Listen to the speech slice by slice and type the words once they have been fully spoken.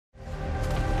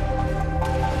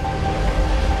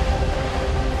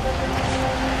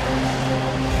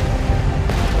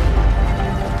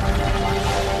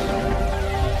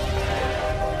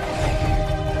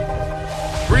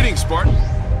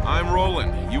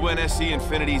UNSC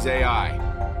Infinity's AI.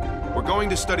 We're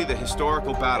going to study the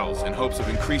historical battles in hopes of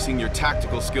increasing your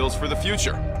tactical skills for the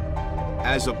future.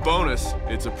 As a bonus,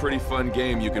 it's a pretty fun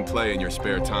game you can play in your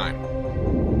spare time.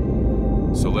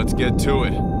 So let's get to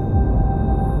it.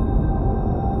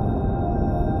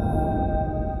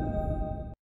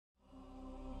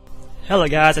 Hello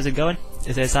guys, how's it going?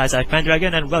 This is Isaac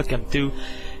Pendragon and welcome to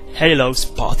Halo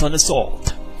Spartan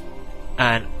Assault.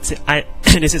 And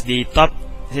this is the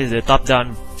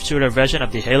top-down shooter version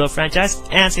of the Halo franchise,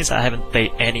 and since I haven't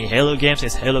played any Halo games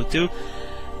since Halo 2,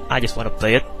 I just want to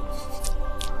play it.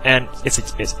 And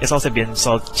it's also been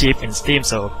sold cheap in Steam,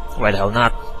 so why the hell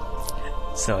not?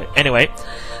 So anyway,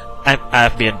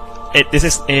 this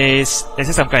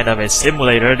is some kind of a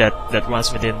simulator that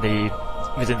runs within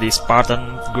the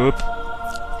Spartan group,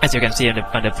 as you can see on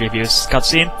the previous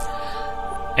cutscene,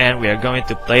 and we are going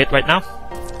to play it right now.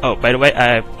 Oh, by the way,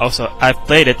 I've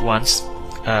played it once,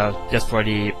 just for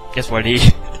the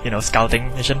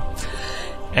scouting mission,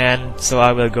 and so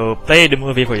I will go play the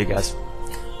movie for you guys.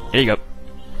 Here you go.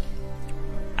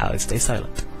 I'll stay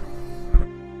silent.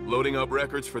 Loading up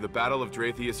records for the Battle of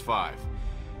Dratheus 5.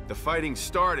 The fighting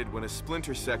started when a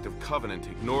splinter sect of Covenant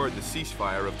ignored the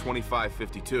ceasefire of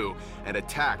 2552 and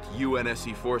attacked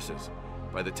UNSC forces.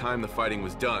 By the time the fighting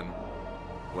was done,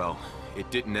 well, it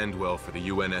didn't end well for the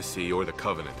UNSC or the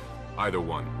Covenant, either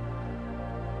one.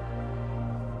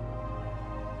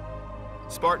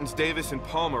 Spartans Davis and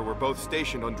Palmer were both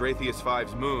stationed on Dratheus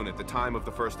 5's moon at the time of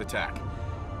the first attack.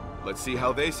 Let's see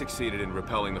how they succeeded in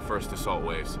repelling the first assault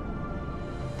waves.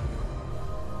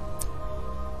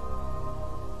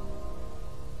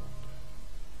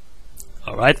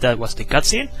 Alright, that was the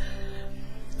cutscene.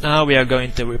 Now we are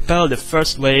going to repel the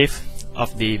first wave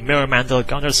of the Mirror Mantle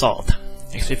counter-assault.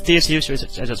 X-50s used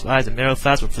to advise the Mirror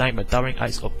Flats were flanked by towering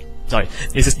ice. Oh, sorry,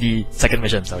 this is the second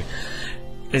mission, sorry.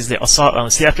 This is the assault on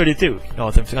CF-32.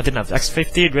 Northern continent of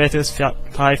X-50, Dratheus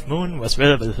 5 moon was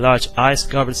riddled with large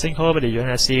ice-covered sinkhole, but the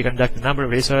UNSC conducted a number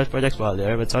of research projects while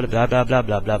there, but sort of blah blah blah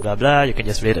blah blah blah blah. You can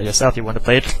just read it yourself if you want to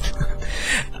play it.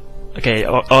 Okay,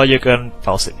 or you can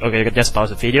pause it. Okay, you can just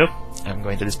pause the video. I'm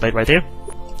going to display it right here.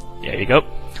 There you go.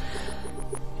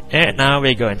 And now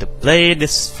we're going to play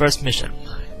this first mission.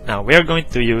 Now we're going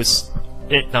to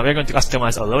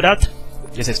customize our loadout.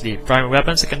 This is the primary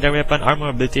weapon, secondary weapon, armor,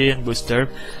 ability, and booster.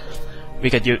 We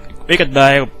could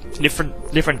buy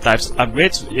different types of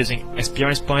upgrades using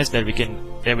experience points that we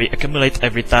accumulate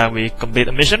every time we complete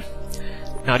a mission.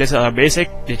 Now this is our basic.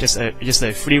 It's just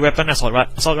a free weapon, assault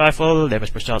rifle,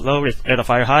 damage per shot low, rate of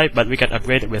fire high, but we can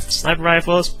upgrade it with sniper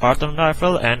rifle, Spartan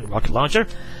rifle, and rocket launcher.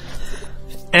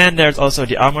 And there's also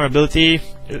the armor ability.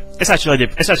 It's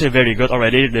actually very good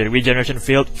already. The regeneration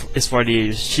field is for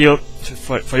the shield.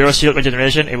 For your shield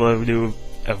regeneration, it will do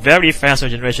a very fast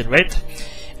regeneration rate.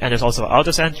 And there's also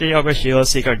auto sentry, over shield,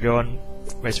 seeker drone,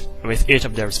 with each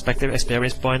of their respective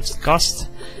experience points cost.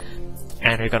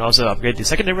 And you can also upgrade the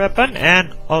secondary weapon,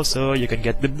 and also you can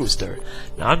get the booster.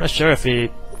 Now I'm not sure if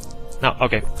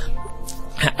okay.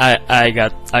 I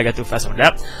got too fast on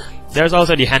that. There's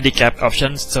also the handicap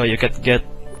options, so you can get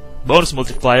bonus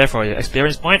multiplier for your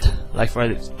experience point. Like for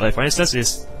instance,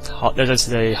 there's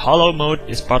the hollow mode.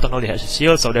 This Spartan only has a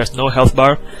shield, so there's no health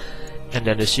bar. And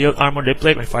then the shield armor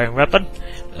deplete when firing weapon.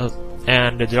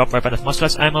 And the drop weapon has much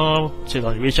less ammo, shield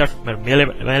on recharge when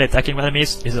melee attacking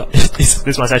enemies.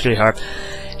 This one's actually hard.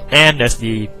 And there's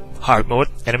the hard mode,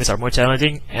 enemies are more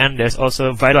challenging, and there's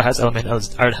also vital health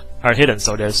elements are hidden,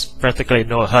 so there's practically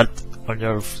no HUD on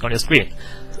your screen.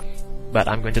 But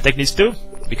I'm going to take these two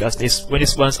because these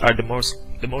ones are the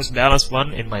most balanced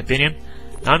one in my opinion.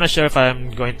 Now I'm not sure if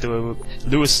I'm going to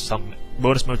lose some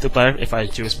bonus multiplier if I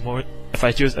choose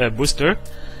a booster.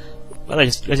 But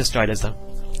let's just try this then.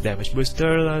 Damage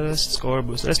booster, score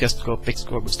booster. Let's just go pick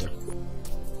score booster.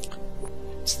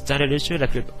 Standard issue.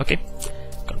 Okay.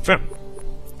 Confirm.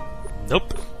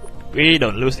 Nope. We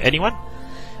don't lose anyone.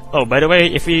 Oh, by the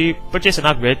way, if we purchase an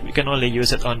upgrade, we can only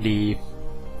use it on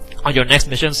your next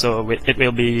mission, so it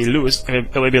will be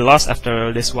lost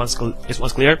after this one's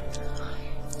clear.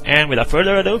 And without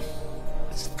further ado,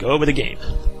 let's go with the game.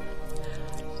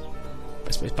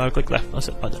 Press spacebar, click left mouse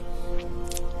button.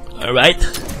 Alright.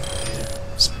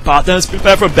 Spartans,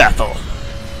 prepare for battle.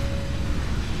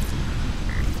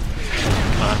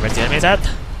 Come on, where's the enemies at?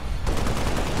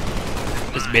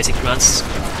 Just basic runs.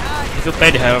 If you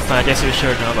play the Halo franchise, you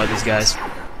sure know about these guys.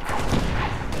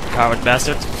 Coward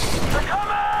bastards.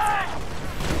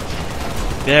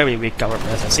 Very weak coward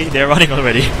bastards. See, they're running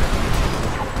already.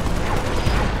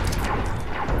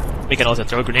 We can also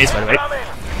throw grenades, by the way.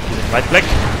 Using right click.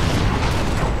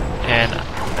 And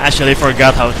I actually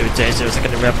forgot how to change the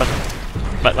secondary weapon.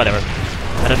 But whatever.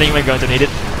 I don't think we're going to need it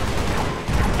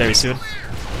very soon.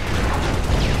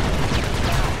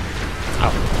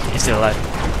 Oh, he's still alive.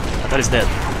 I thought he's dead.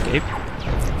 Okay.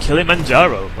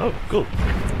 Kilimanjaro. Oh, cool.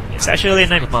 It's actually a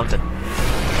name of mountain.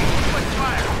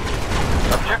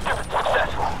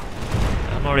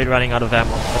 I'm already running out of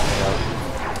ammo.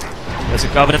 There's a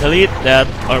Covenant Elite that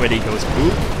already goes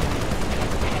boom.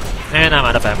 And I'm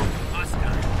out of ammo.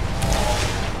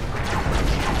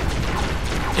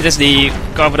 It is the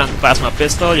Covenant Plasma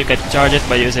Pistol. You can charge it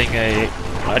by using a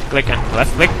right click and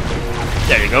left click.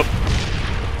 There you go.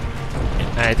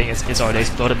 I think it's already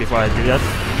exploded before I do that.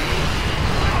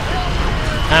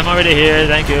 I'm already here,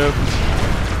 thank you.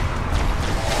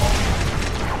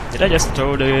 Did I just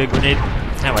throw the grenade?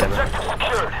 Ah, whatever.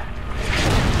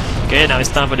 Okay, now it's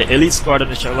time for the Elite Squadron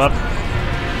to show up.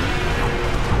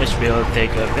 Which will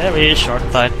take a very short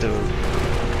time to...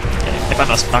 if I'm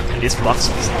not stuck in these blocks.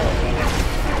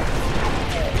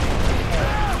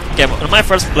 Okay, on my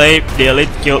first play, the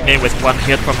Elite killed me with one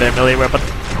hit from their melee weapon.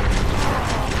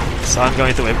 So I'm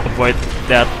going to avoid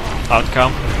that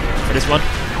outcome for this one.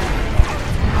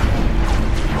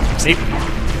 See?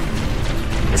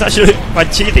 It's actually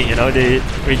quite cheating, you know, the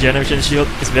regeneration shield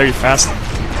is very fast.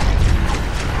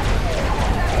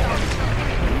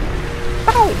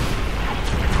 Ow!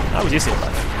 How was you still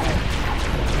alive?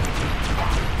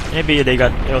 Maybe they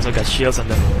also got shields on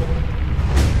them.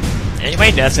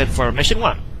 Anyway, that's it for mission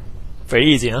 1. Very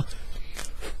easy, huh?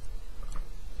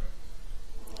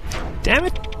 Damn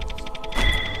it!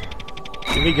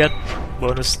 Can we get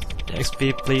bonus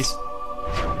XP, please?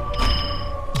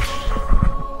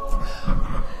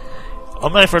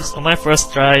 On my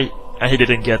first try, I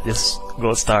didn't get this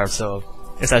gold star, so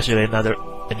it's actually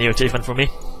a new achievement for me.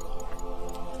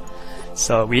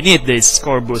 So we need this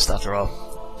score boost after all.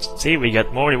 See, we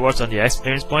get more rewards on the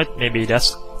experience point. Maybe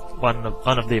that's one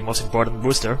of the most important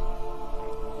booster.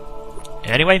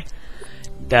 Anyway,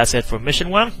 that's it for mission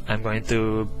 1. I'm going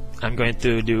to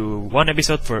do one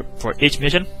episode for each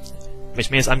mission, which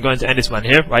means I'm going to end this one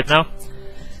here right now.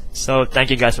 So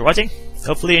thank you guys for watching.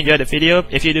 Hopefully you enjoyed the video.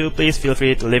 If you do, please feel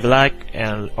free to leave a like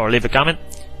or leave a comment.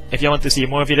 If you want to see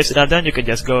more videos that I've done, you can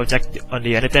just go check on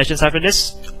the annotations after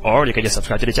this, or you can just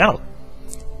subscribe to the channel.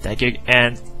 Thank you,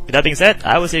 and with that being said,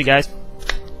 I will see you guys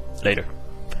later.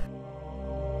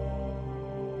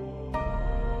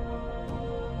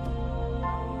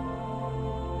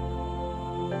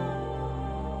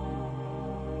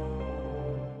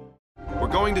 We're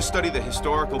going to study the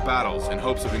historical battles in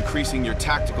hopes of increasing your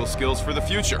tactical skills for the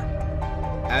future.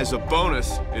 As a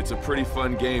bonus, it's a pretty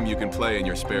fun game you can play in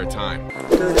your spare time.